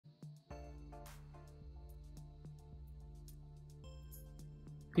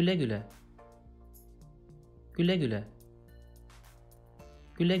Güle güle. Güle güle.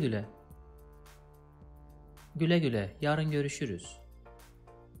 Güle güle. Güle güle. Yarın görüşürüz.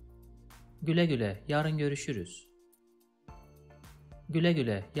 Güle güle. Yarın görüşürüz. Güle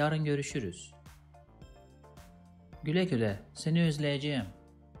güle. Yarın görüşürüz. Güle güle. Seni özleyeceğim.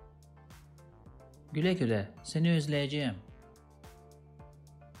 Güle güle. Seni özleyeceğim.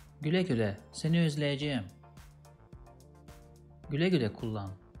 Güle güle. Seni özleyeceğim. Güle güle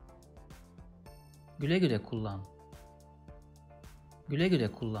kullan. Güle güle kullan. Güle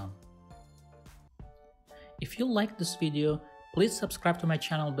güle kullan. If you like this video, please subscribe to my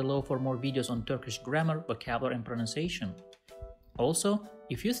channel below for more videos on Turkish grammar, vocabulary, and pronunciation. Also,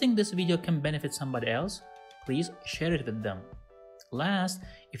 if you think this video can benefit somebody else, please share it with them. Last,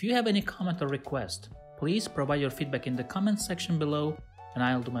 if you have any comment or request, please provide your feedback in the comment section below and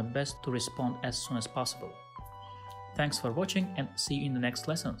I'll do my best to respond as soon as possible. Thanks for watching and see you in the next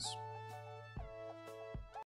lessons.